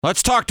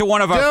Let's talk to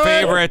one of our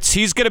favorites.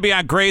 He's going to be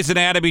on Grey's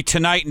Anatomy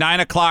tonight, 9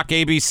 o'clock,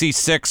 ABC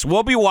 6.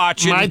 We'll be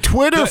watching. My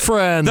Twitter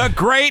friend. The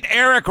great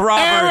Eric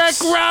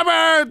Roberts. Eric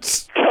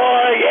Roberts!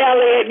 Torg,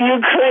 Elliot,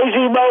 you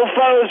crazy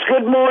mofos,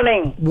 good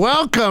morning.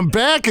 Welcome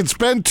back. It's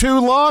been too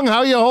long.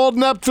 How you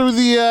holding up through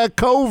the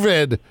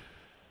COVID?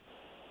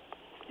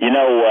 You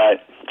know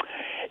what?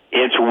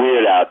 It's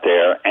weird out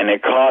there, and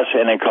it costs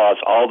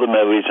all the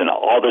movies and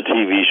all the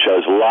TV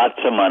shows lots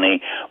of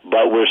money,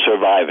 but we're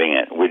surviving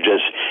it. We're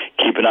just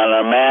keeping on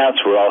our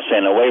masks. We're all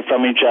staying away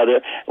from each other.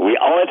 We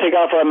only take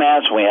off our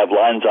masks when we have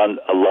lines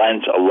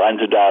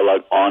of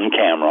dialogue on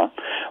camera.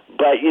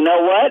 But you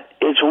know what?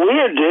 It's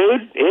weird,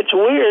 dude. It's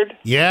weird.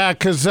 Yeah,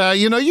 because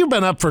you've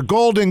been up for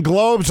Golden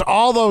Globes,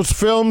 all those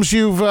films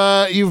you've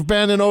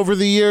been in over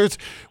the years.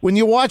 When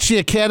you watch the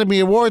Academy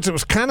Awards, it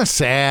was kind of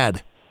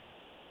sad.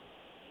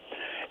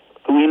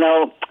 You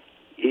know,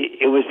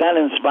 it was not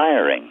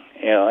inspiring,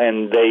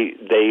 and they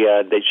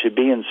should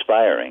be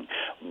inspiring.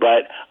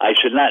 But I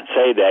should not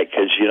say that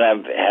because you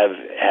don't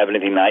have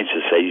anything nice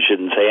to say. You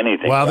shouldn't say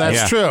anything. Well,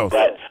 that's true.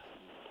 But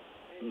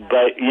we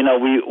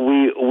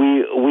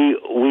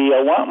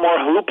want more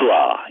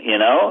hoopla,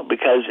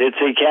 because it's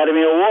the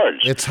Academy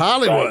Awards. It's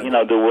Hollywood.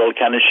 But, the world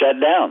kind of shut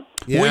down.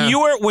 Yeah.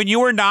 When you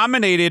were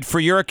nominated for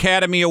your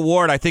Academy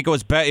Award, I think it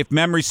was, if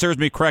memory serves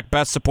me correct,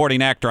 Best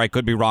Supporting Actor. I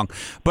could be wrong.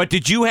 But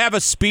did you have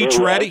a speech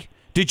ready?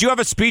 Did you have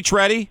a speech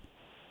ready?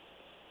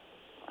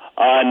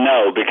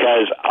 No,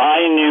 because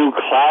I knew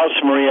Klaus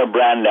Maria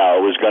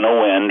Brandauer was going to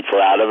win for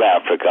Out of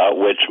Africa,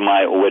 which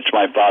my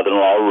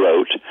father-in-law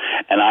wrote,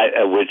 and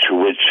which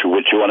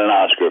he won an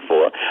Oscar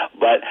for.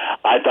 But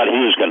I thought he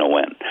was going to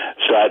win,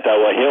 so I thought,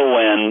 well, he'll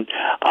win.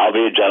 I'll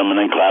be a gentleman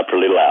and clap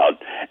really loud.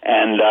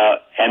 And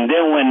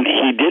then when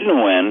he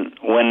didn't win,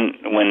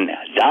 when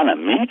Don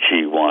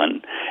Amici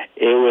won,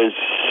 it was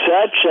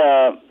such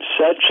a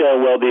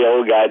the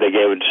old guy, they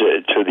gave it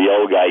to the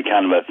old guy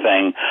kind of a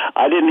thing.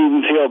 I didn't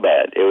even feel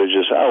bad. It was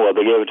just,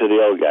 they gave it to the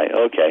old guy.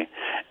 Okay.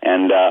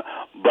 And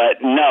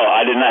but no,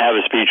 I did not have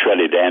a speech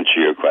ready to answer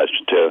your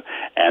question.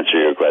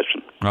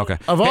 Okay.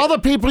 Of all the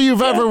people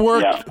you've ever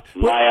worked,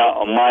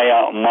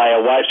 my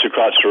wife's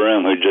across the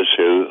room who just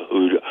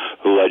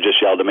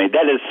yelled at me.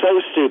 That is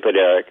so stupid,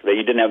 Eric, that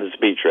you didn't have a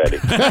speech ready.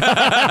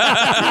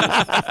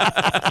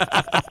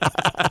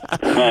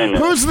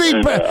 Who's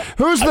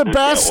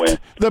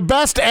the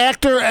best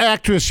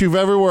actor/actress you've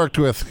ever worked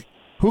with?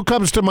 Who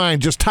comes to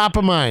mind? Just top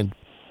of mind.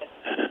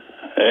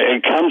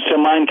 It comes to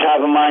mind,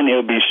 top of mind. It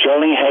would be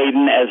Sterling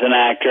Hayden as an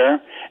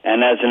actor,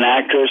 and as an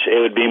actress, it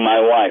would be my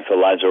wife,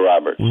 Eliza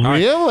Roberts.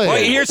 Really? Well,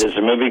 There's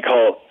a movie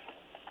called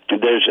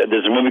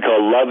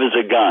Love Is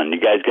a Gun. You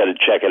guys got to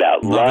check it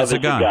out. Love is a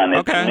Gun.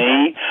 It's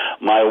me,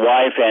 my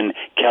wife, and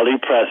Kelly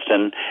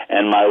Preston,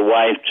 and my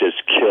wife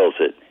just kills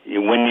it.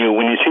 When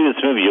you see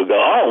this movie, you'll go,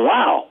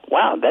 oh,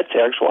 wow, that's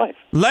Eric's wife.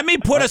 Let me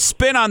put a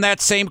spin on that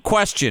same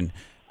question.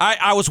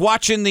 I was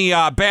watching the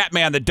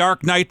Batman, The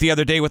Dark Knight, the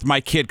other day with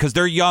my kid because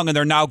they're young and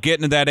they're now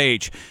getting to that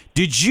age.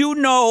 Did you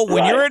know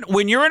when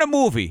you're in a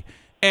movie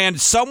and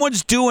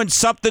someone's doing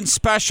something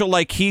special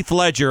like Heath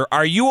Ledger,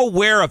 are you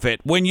aware of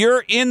it? When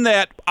you're in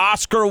that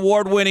Oscar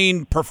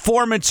award-winning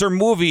performance or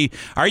movie,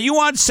 are you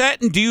on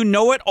set and do you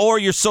know it, or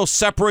you're so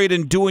separated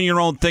and doing your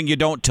own thing you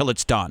don't till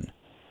it's done?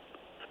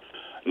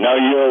 No,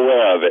 you're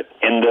aware of it.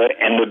 In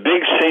the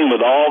big scene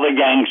with all the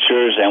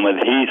gangsters and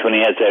with Heath when he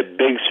has that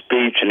big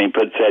speech and he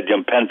puts that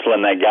pencil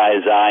in that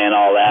guy's eye and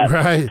all that.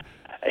 Right.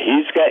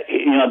 He's got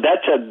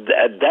that's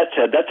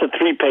a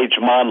 3-page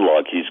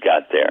monologue he's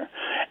got there,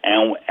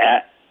 and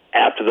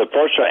after the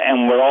first one,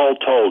 and we're all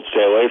told,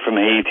 stay away from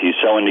Heath. He's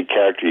so into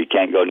character, you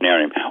can't go near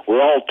him.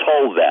 We're all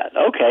told that.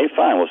 Okay,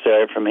 fine, we'll stay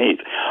away from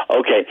Heath.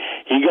 Okay,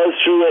 he goes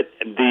through it,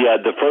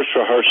 the first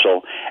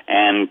rehearsal,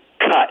 and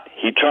cut.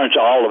 He turns to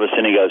all of us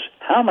and he goes,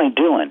 how am I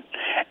doing?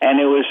 And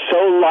it was so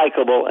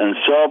likable and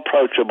so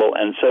approachable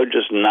and so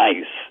just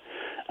nice.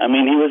 I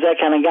mean, he was that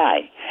kind of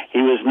guy.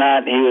 He was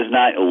not,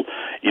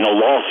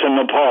 lost in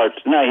the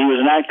parts. No, he was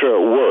an actor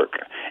at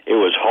work. It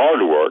was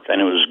hard work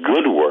and it was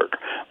good work,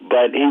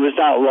 but he was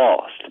not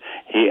lost.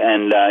 He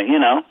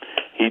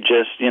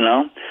just,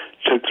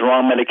 took the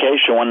wrong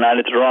medication one night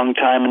at the wrong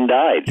time and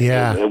died.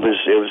 Yeah. It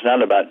was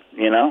not about,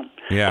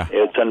 Yeah.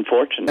 It's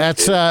unfortunate.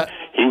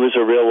 He was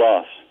a real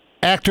loss.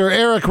 Actor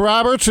Eric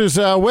Roberts is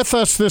with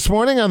us this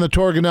morning on the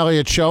Torg and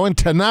Elliott Show, and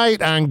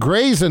tonight on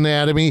Grey's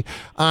Anatomy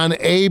on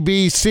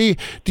ABC.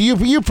 Do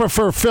you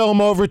prefer film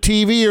over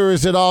TV, or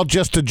is it all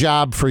just a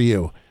job for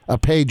you, a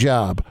pay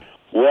job?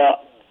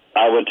 Well,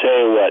 I would tell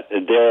you what,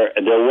 there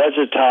was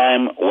a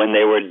time when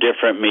they were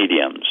different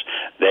mediums.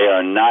 They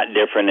are not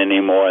different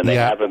anymore, and they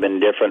haven't been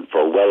different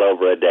for well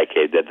over a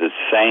decade. They're the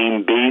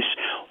same beast,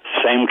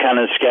 same kind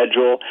of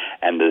schedule,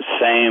 and the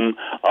same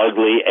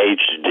ugly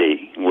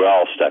HD. We're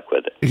all stuck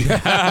with it.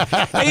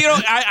 Hey,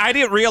 I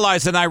didn't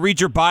realize, and I read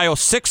your bio,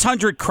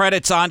 600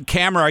 credits on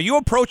camera. Are you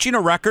approaching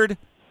a record?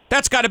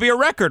 That's got to be a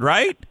record,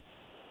 right?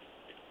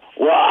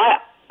 Well,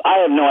 I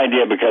have no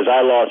idea because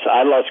I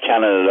lost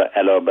count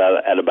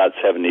at about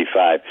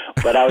 75.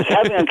 But I was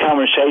having a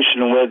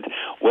conversation with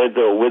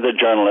a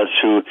journalist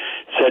who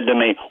said to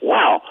me,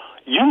 "Wow,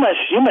 you must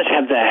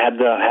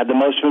have the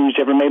most movies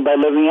ever made by a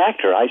living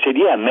actor." I said,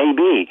 "Yeah,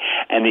 maybe."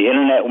 And the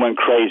internet went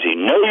crazy.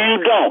 "No,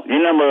 you don't.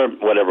 Your number,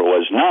 whatever it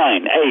was,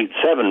 9, 8,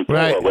 7, 4,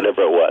 right.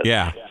 whatever it was."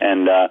 Yeah.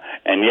 And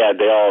yeah,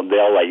 they all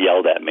like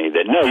yelled at me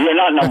that, "No, you're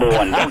not number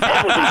one. Don't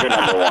ever think you're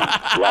number one."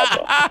 Blah,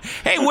 blah.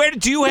 Hey, where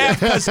do you have?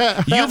 Because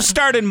you've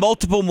starred in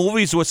multiple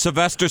movies with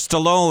Sylvester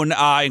Stallone,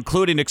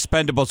 including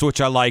Expendables, which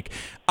I like.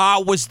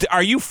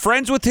 Are you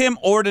friends with him,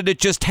 or did it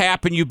just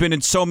happen? You've been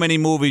in so many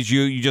movies,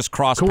 you just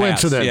crossed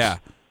Coincidence. paths. Yeah.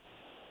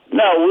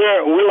 No,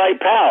 we're like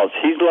pals.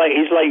 He's like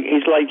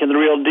the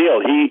real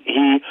deal.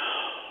 He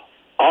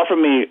offered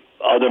me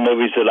other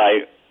movies that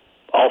I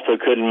also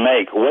couldn't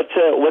make. What's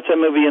a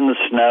movie in the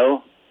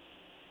snow?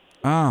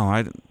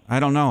 Oh, I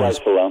don't know.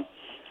 Buffalo.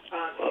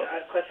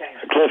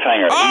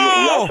 Cliffhanger.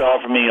 He also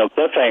offered me,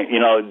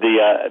 Cliffhanger.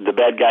 The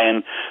bad guy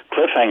in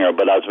Cliffhanger.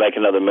 But I was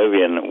making another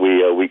movie, and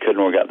we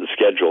couldn't work out the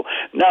schedule.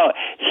 No,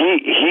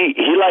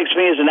 he likes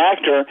me as an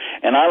actor,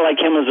 and I like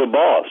him as a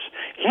boss.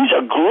 He's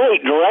a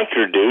great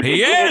director, dude. He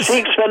Did is. you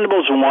see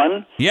Expendables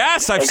 1?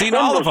 Yes, I've seen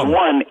all of them.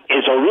 Expendables 1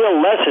 is a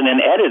real lesson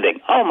in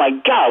editing. Oh my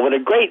God, what a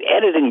great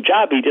editing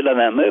job he did on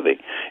that movie!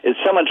 It's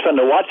so much fun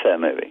to watch that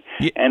movie.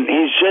 Yeah. And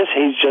he's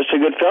just a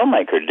good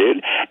filmmaker,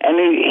 dude. And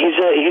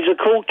he's a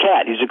cool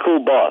cat. He's a cool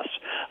boss.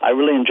 I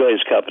really enjoy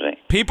his company.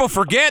 People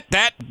forget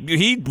that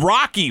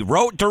Rocky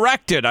wrote,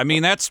 directed. I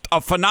mean, that's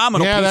a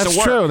phenomenal piece of work. Yeah,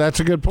 that's true. That's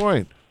a good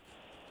point.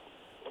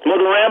 Well,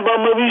 the Rambo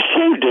movies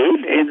too,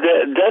 dude.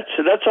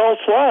 That's all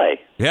Sly.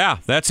 Yeah,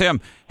 that's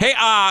him. Hey,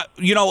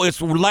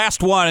 it's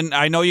last one.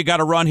 I know you got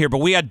to run here, but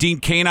we had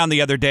Dean Cain on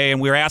the other day, and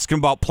we were asking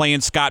about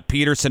playing Scott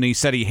Peterson. He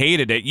said he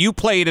hated it. You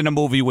played in a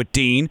movie with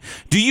Dean.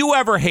 Do you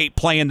ever hate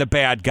playing the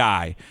bad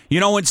guy?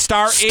 In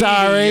Star 80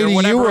 or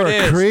whatever you were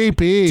it is.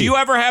 creepy. Do you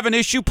ever have an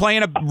issue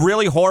playing a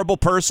really horrible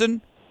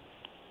person?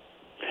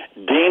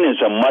 Dean is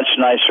a much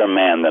nicer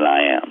man than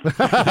I am,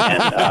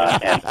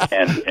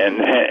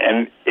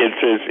 and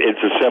it's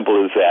as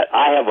simple as that.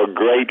 I have a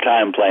great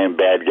time playing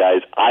bad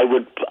guys. I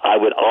would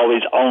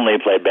always only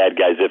play bad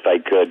guys if I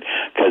could,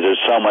 because they're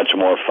so much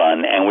more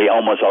fun, and we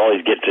almost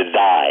always get to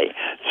die.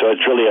 So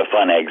it's really a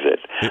fun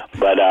exit.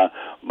 But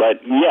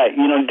yeah,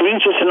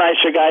 Dean's just a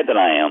nicer guy than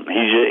I am.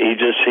 He's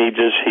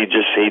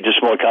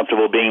just more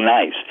comfortable being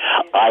nice.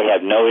 I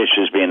have no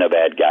issues being a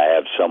bad guy. I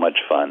have so much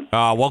fun.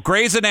 Well,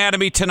 Grey's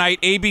Anatomy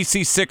tonight,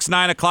 ABC 6,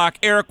 9 o'clock.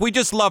 Eric, we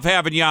just love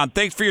having you on.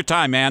 Thanks for your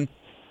time, man.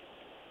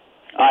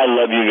 I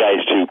love you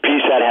guys too.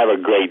 Peace out. Have a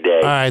great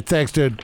day. All right, thanks, dude.